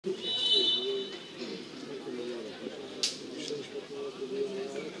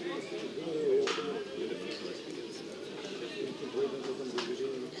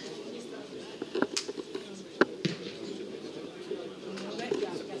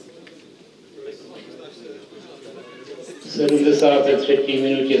V 73.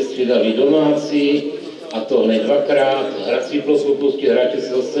 minutě střídali domácí, a to hned dvakrát. Hrací plochu pustil hráč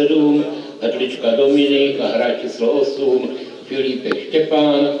číslo 7, Hrdlička Dominik a hráč číslo 8, Filipek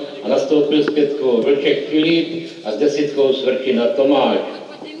Štěpán a nastoupil s 5 Vlček Filip a s 10 Svrčina Tomáš.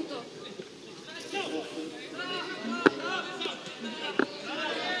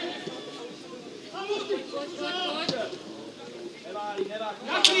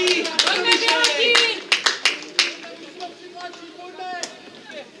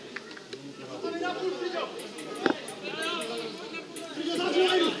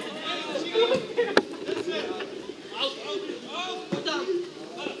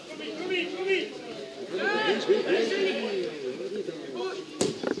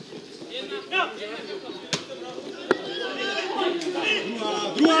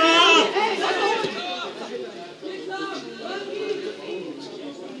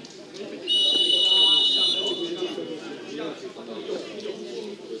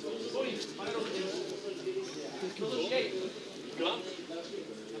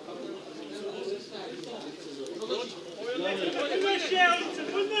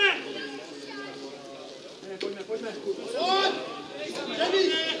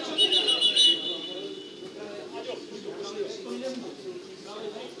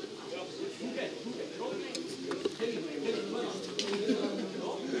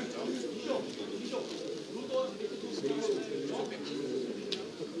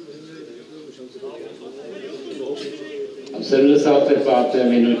 V 75.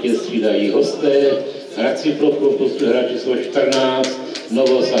 minutě střídají hosté, hrací plochu pustil hráč číslo 14,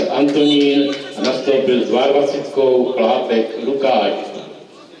 Novosad Antonín a nastoupil s 22 Chlápek Lukáš.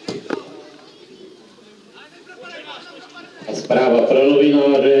 A zpráva pro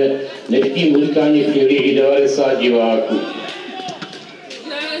novináře, dnešním utkání chtěli 90 diváků.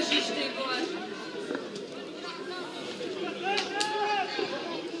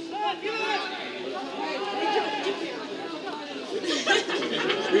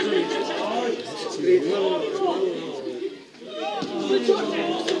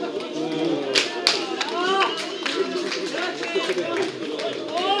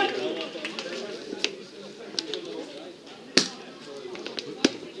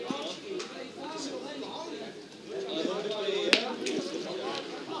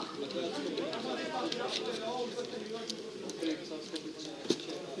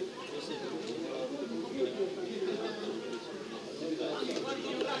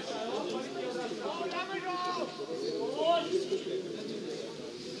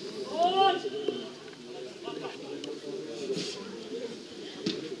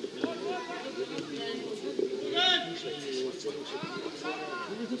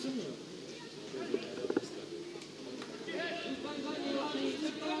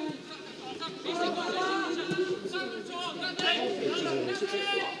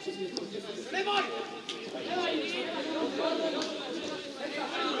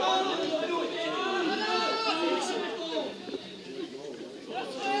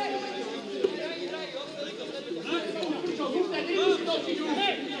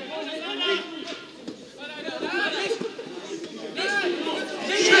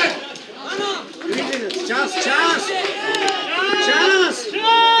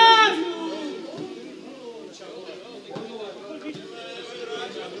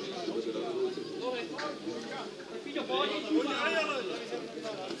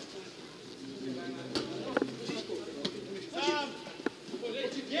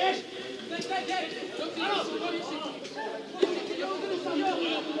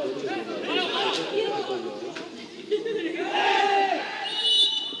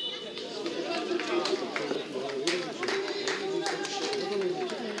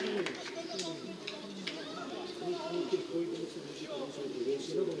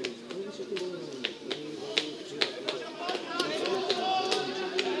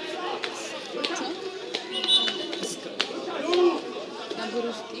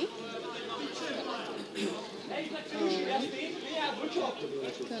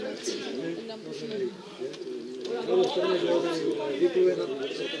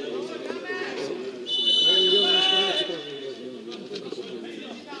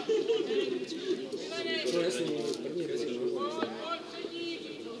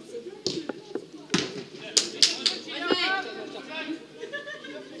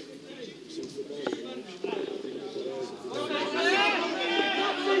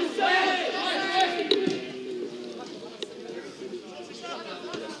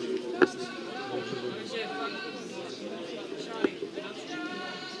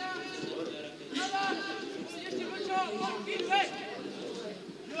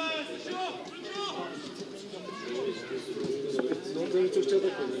 co chtěl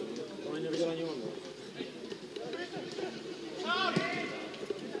takový, ale neviděl ani on.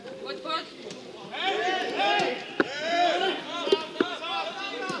 Pojď, pojď.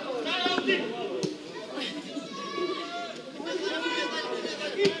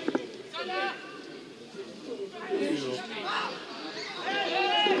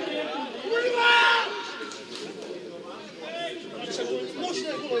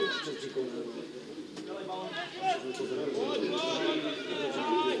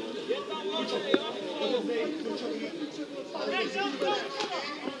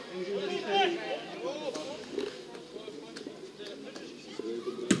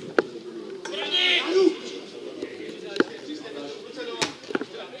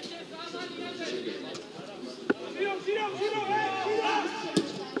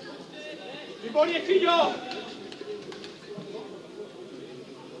 Výborně, Fiďo!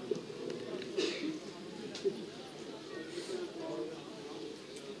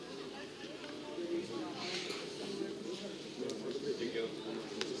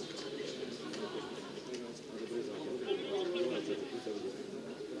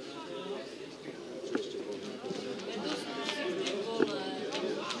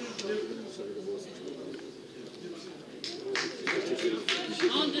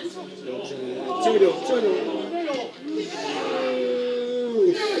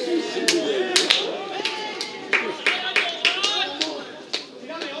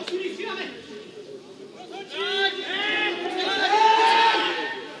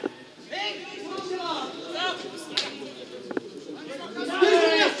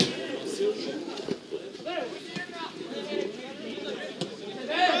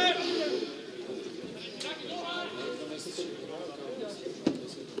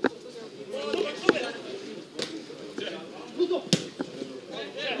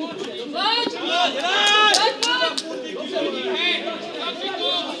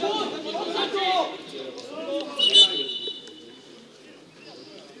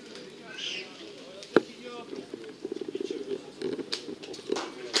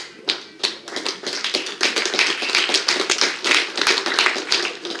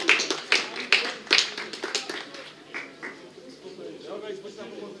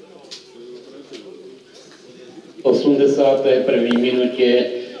 V 81.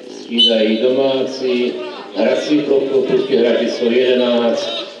 minutě střídají domácí, hrací plochu plus hra číslo 11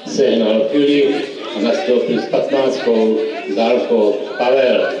 sehnal Filip a nastoupil s 15. Dálko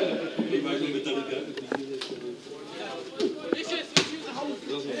Pavel.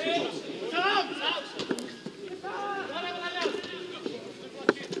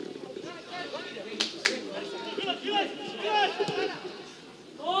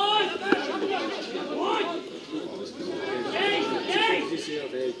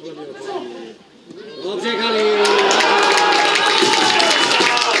 Dobře, Kali!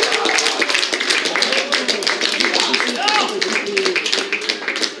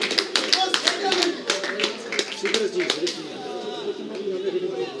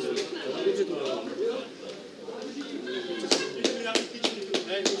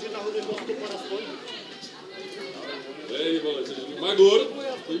 Magor,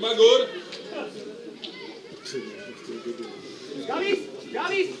 pojď Magor. Galis,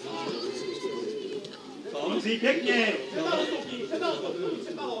 Galis! Musí pěkně!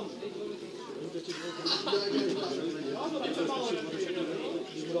 Před balón!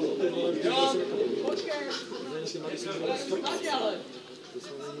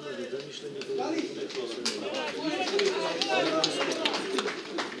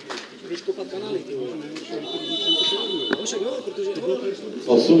 Víš kopat kanály, ty vole. V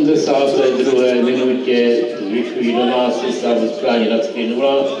 82. minutě zvyšují domácí stav utkání na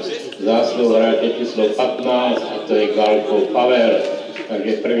 3-0. Zásluhu hráče číslo 15 a to je Galko Pavel.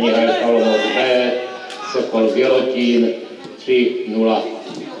 Takže první hraje Palomouc B, Sokol Bělotín 3-0.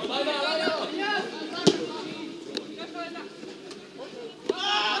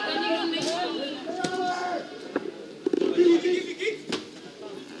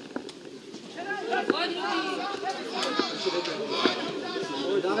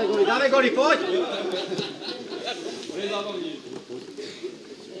 Dávej goli, pojď!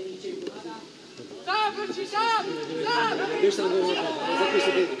 Sám, vrči, sám! Běž tam do hlavy, zakuj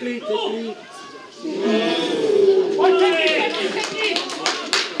si klid, klid. Pojď, pěkný!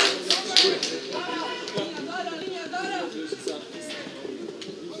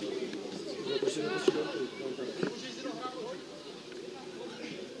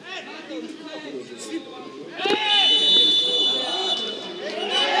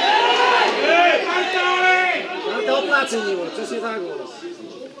 Máte oplácení, přesně tak, vole.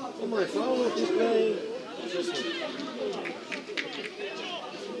 To má faul, pustej.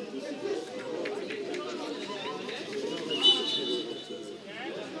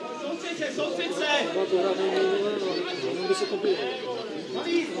 Soustřed se! On by se to bylo.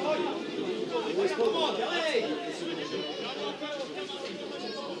 Navíc, pojď! Pomoc, dělej!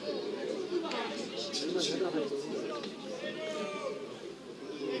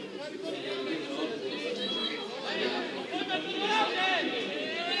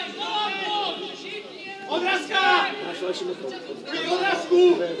 Odrazka!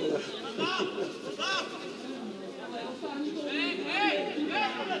 Odrazku!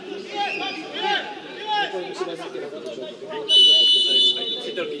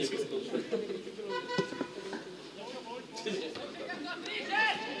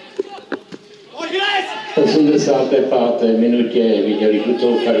 V 85. minutě viděli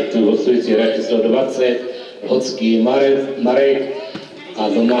žlutou kartu hostující hráč číslo 20, Hocký Marek a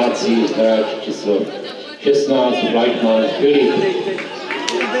domácí hráč číslo 16, Vlajkman Filip.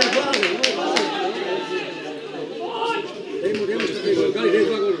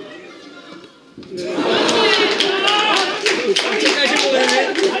 Čeká, že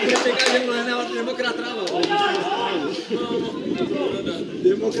mu lehne demokrat tráva.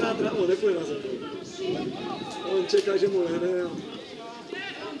 Demokrat tráva, nepůjde na zem. On čeká, že mu lehne.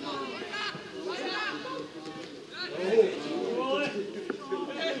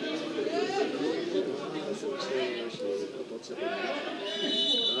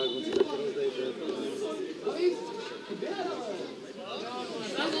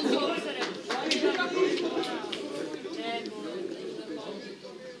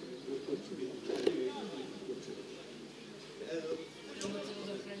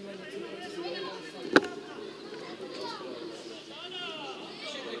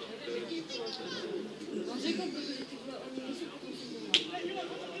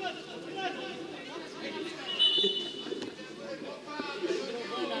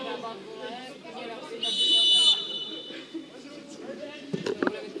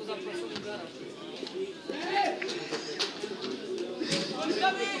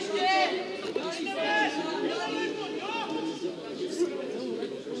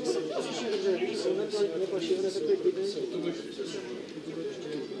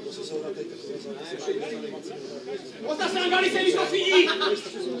 Otasangali se mi Sofii!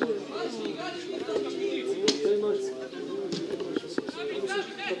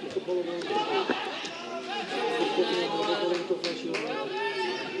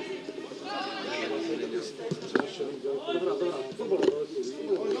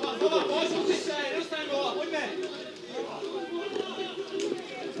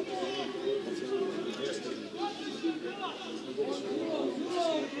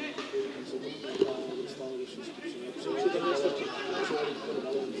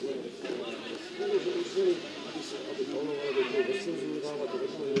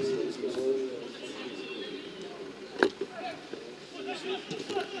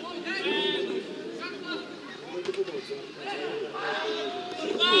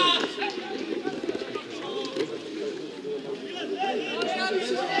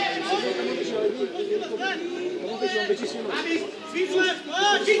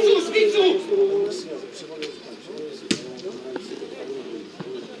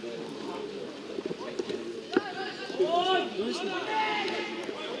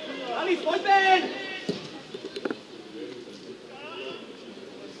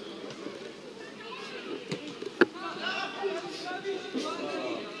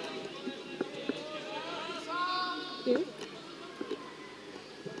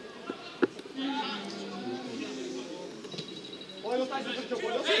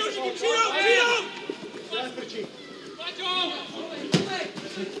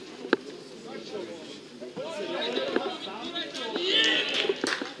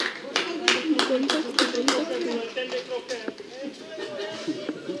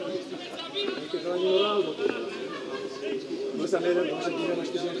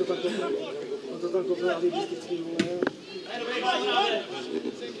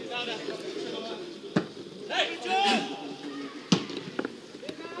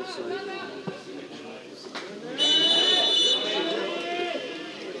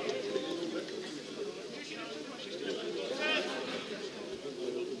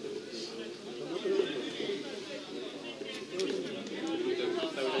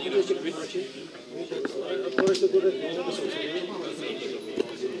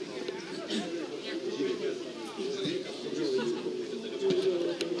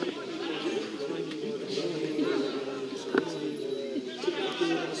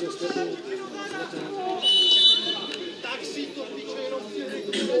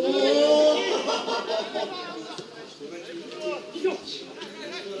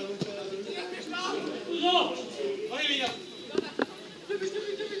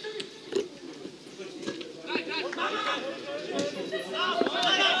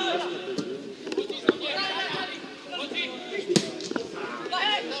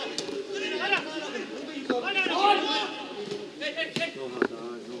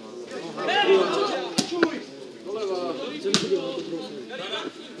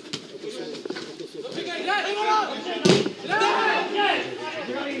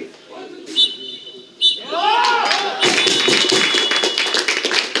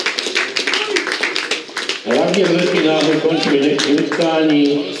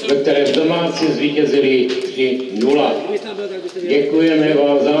 utkání, ve kterém domácí zvítězili 3-0. Děkujeme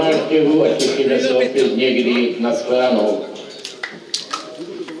vám za návštěvu a těšíme se opět někdy na shledanou.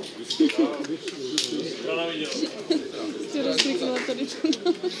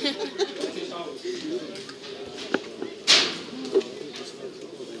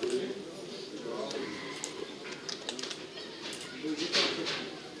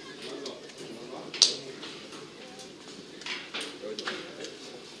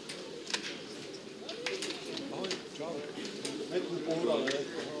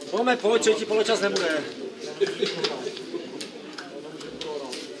 Rome, pojď, třetí poločas nebude.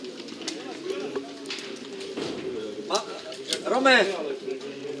 Rome,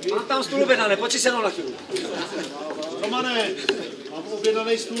 mám tam stůl objednaný, pojď si sednout na chvíli. Romane, mám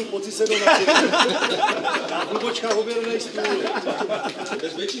objednaný stůl, pojď si sednout na chvíli. Já v Lubočkách objednaný stůl.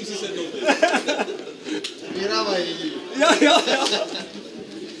 Bez větším si sednout. Vyhrávají. Jo.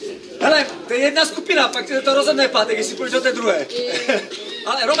 Hele, to je jedna skupina, pak to rozhodne pátek, jestli půjdeš do té druhé.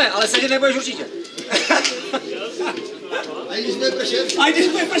 Ale Rome, ale sedět nebudeš určitě. A když bude pršet? A když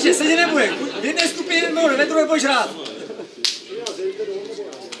bude pršet, sedět nebude. V jedné skupině nebo ve druhé budeš hrát.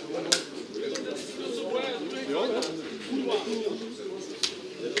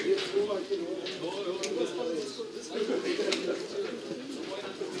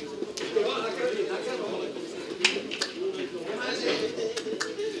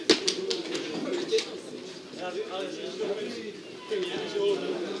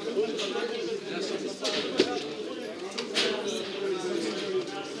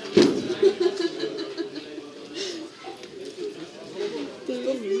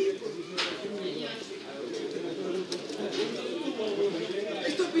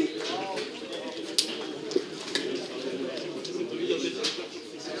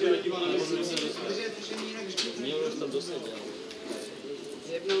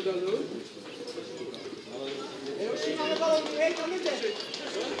 Jednou dolů.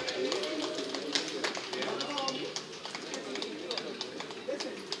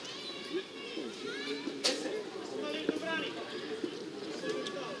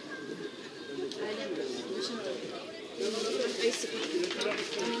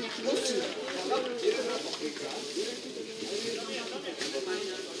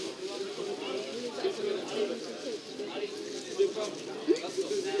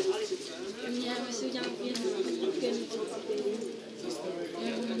 Já si udělám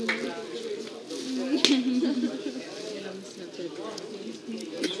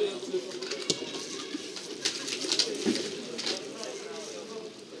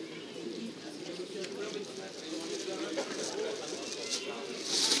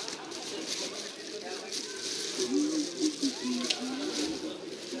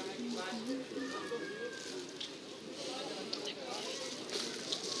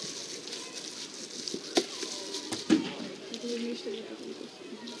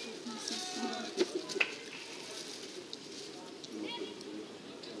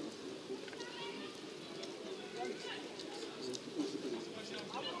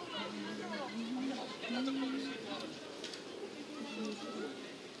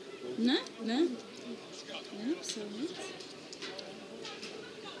Ne, nenapsal nic.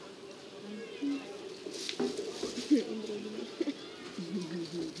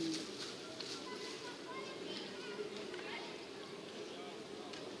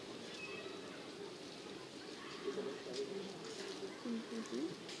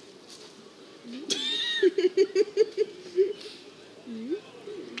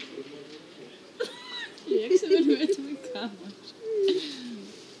 Jak se jmenuje tvůj kámoš?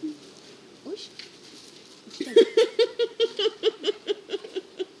 Už?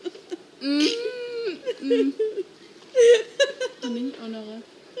 To není ono, ale...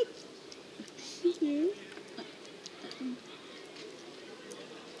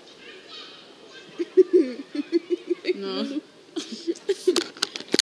 No.